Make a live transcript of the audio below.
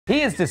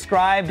He is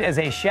described as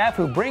a chef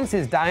who brings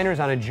his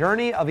diners on a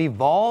journey of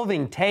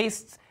evolving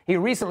tastes. He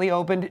recently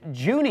opened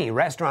Junie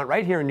restaurant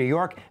right here in New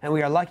York, and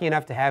we are lucky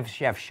enough to have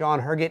Chef Shaun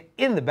Hergatt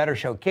in the Better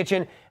Show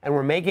kitchen. And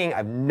we're making,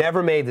 I've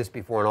never made this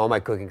before in all my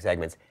cooking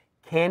segments,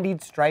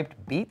 candied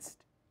striped beets?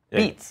 Yeah.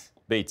 Beets.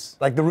 Beets.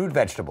 Like the root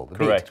vegetable. The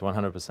Correct, beet.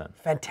 100%.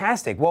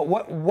 Fantastic. Well,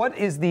 what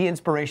is the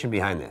inspiration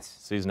behind this?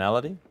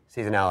 Seasonality.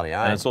 Seasonality,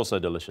 all right. And it's also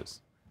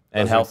delicious.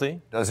 And healthy.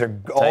 Those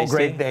are all tasty.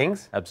 great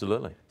things.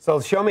 Absolutely.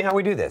 So show me how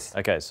we do this.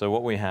 Okay, so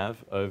what we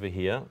have over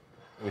here,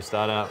 we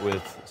start out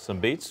with some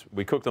beets.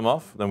 We cook them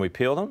off, then we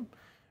peel them.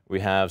 We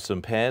have some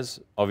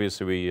pears.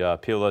 Obviously, we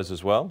peel those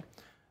as well.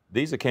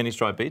 These are candy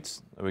striped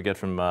beets that we get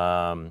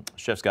from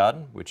Chef's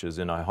Garden, which is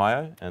in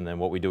Ohio. And then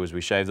what we do is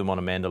we shave them on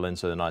a mandolin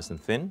so they're nice and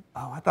thin.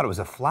 Oh, I thought it was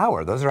a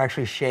flower. Those are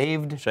actually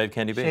shaved? Shaved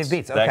candy beets. Shaved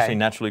beets, okay. They actually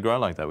naturally grow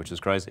like that, which is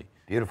crazy.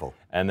 Beautiful.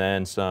 And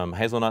then some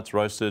hazelnuts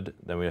roasted.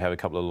 Then we have a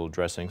couple of little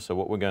dressings. So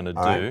what we're going to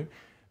do,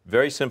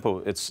 very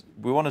simple.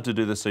 We wanted to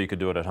do this so you could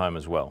do it at home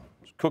as well.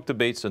 Cook the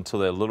beets until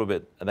they're a little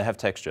bit, they have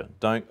texture.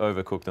 Don't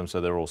overcook them so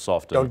they're all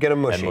soft. Don't get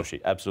them mushy. And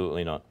mushy.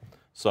 Absolutely not.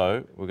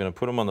 So we're going to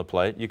put them on the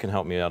plate. You can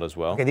help me out as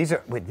well. Okay, these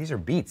are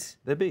beets.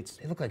 They're beets.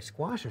 They look like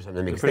squash or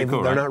something because They're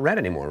cool, they're right? not red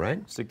anymore,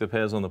 right? Stick the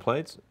pears on the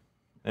plates,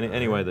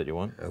 any way that you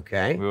want.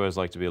 Okay. We always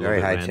like to be a little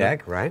Very bit high random.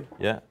 tech, right?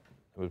 Yeah.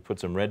 We'll put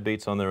some red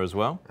beets on there as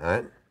well. All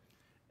right.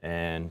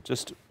 And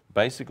just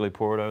basically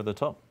pour it over the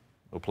top.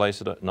 We'll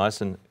place it nice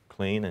and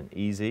clean and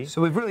easy.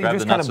 So we've really Grab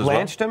just the kind nuts of as well.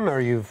 blanched them, or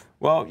you've...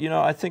 Well, you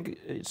know, I think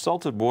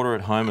salted water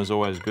at home is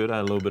always good. Add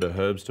a little bit of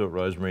herbs to it,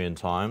 rosemary and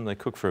thyme. They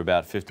cook for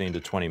about 15 to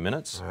 20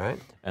 minutes. All right.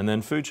 And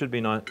then food should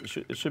be nice.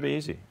 It should be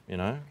easy, you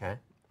know. Okay.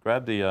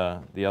 Grab the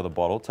other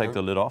bottle, take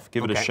the lid off,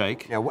 give it a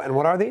shake. Yeah, and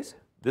what are these?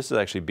 This is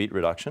actually beet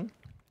reduction.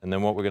 And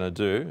then what we're going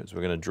to do is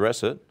we're going to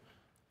dress it.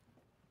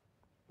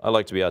 I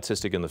like to be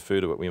artistic in the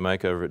food that we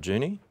make over at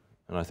Junie.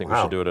 And I think we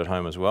should do it at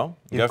home as well.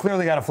 You've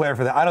clearly got a flair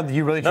for that. Do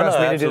you really trust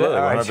me to do that? No,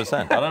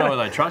 absolutely, 100%. I don't know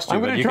whether I trust you,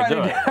 but you can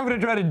do it. I'm going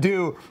to try to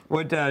do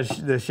what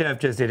the chef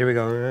just did. Here we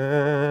go.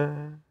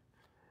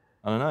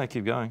 I don't know,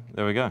 keep going.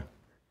 There we go.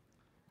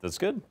 That's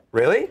good.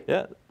 Really?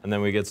 Yeah. And then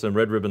we get some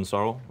red ribbon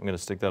sorrel. I'm going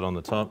to stick that on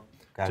the top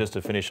just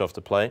to finish off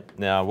the plate.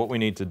 Now, what we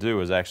need to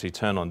do is actually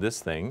turn on this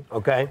thing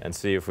and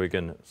see if we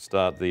can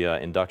start the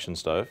induction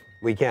stove.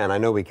 We can. I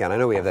know we can. I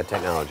know we have that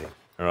technology.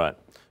 All right.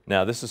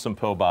 Now, this is some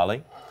pearl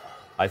barley.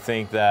 I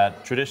think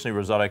that traditionally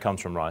risotto comes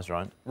from rice,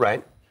 right?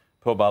 Right.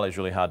 Pearl barley is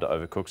really hard to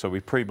overcook, so we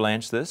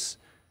pre-blanch this,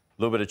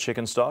 a little bit of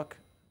chicken stock,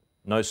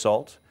 no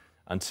salt,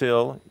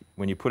 until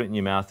when you put it in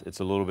your mouth, it's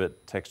a little bit,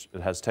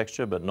 it has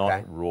texture, but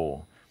not raw.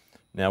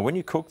 Now, when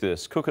you cook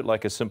this, cook it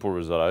like a simple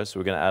risotto,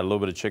 so we're going to add a little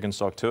bit of chicken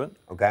stock to it.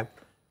 Okay.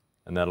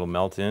 And that'll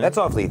melt in. That's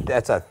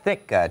a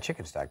thick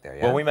chicken stock there,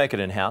 yeah? Well, we make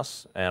it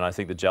in-house, and I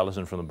think the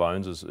gelatin from the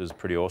bones is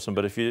pretty awesome,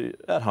 but if you're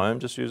at home,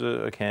 just use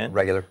a can.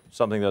 Regular.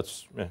 Something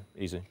that's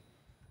easy.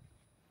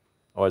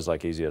 Always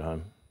like easy at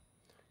home.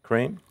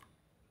 Cream.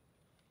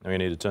 Then we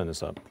need to turn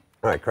this up.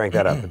 All right, crank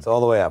that up. It's all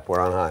the way up.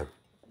 We're on high.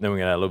 Then we're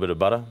going to add a little bit of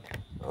butter.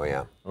 Oh,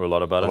 yeah. Or a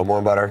lot of butter. A little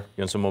more butter.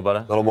 You want some more butter?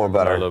 A little more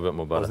butter. Or a little bit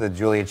more butter. What was the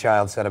Julia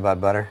Child said about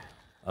butter?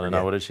 I don't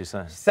know. What did she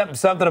say?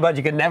 Something about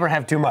you could never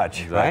have too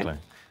much, Exactly. right?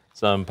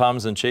 Some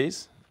Parmesan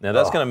cheese. Now,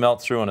 that's going to melt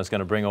through, and it's going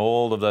to bring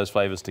all of those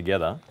flavors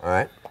together. All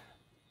right.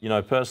 You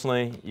know,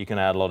 personally, you can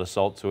add a lot of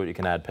salt to it. You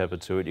can add pepper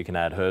to it. You can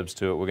add herbs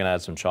to it. We're going to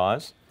add some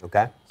chives.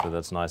 Okay. So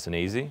that's nice and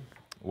easy.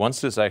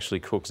 Once this actually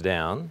cooks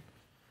down,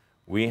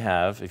 we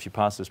have, if you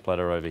pass this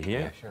platter over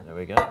here, there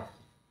we go.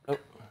 Oh.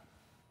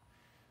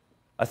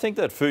 I think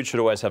that food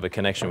should always have a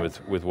connection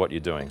with what you're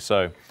doing.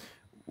 So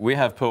we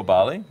have pearl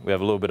barley, we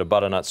have a little bit of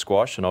butternut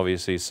squash, and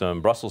obviously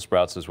some Brussels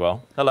sprouts as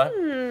well. Hello.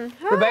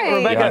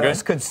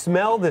 Rebecca could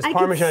smell this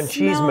Parmesan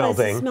cheese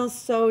melting. It smells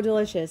so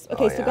delicious.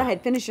 Okay, so go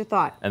ahead, finish your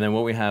thought. And then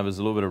what we have is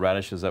a little bit of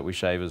radishes that we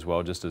shave as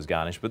well, just as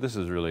garnish, but this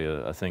is really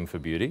a thing for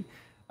beauty.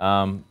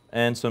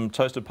 And some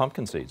toasted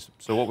pumpkin seeds.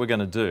 So what we're going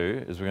to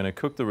do is we're going to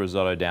cook the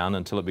risotto down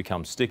until it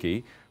becomes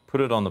sticky,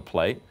 put it on the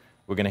plate.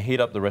 We're going to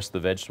heat up the rest of the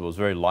vegetables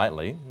very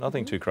lightly,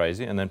 nothing too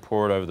crazy, and then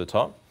pour it over the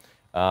top.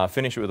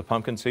 Finish it with the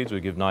pumpkin seeds.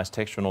 We give nice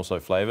texture and also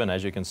flavor, and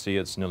as you can see,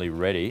 it's nearly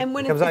ready. And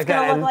when it's going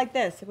to look like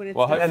this.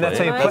 Well, and that's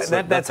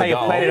how you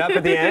plate it up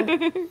at the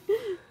end?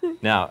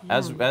 Now,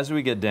 as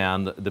we get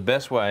down, the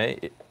best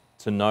way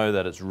to know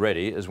that it's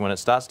ready is when it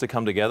starts to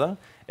come together,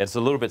 it's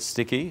a little bit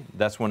sticky,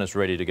 that's when it's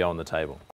ready to go on the table.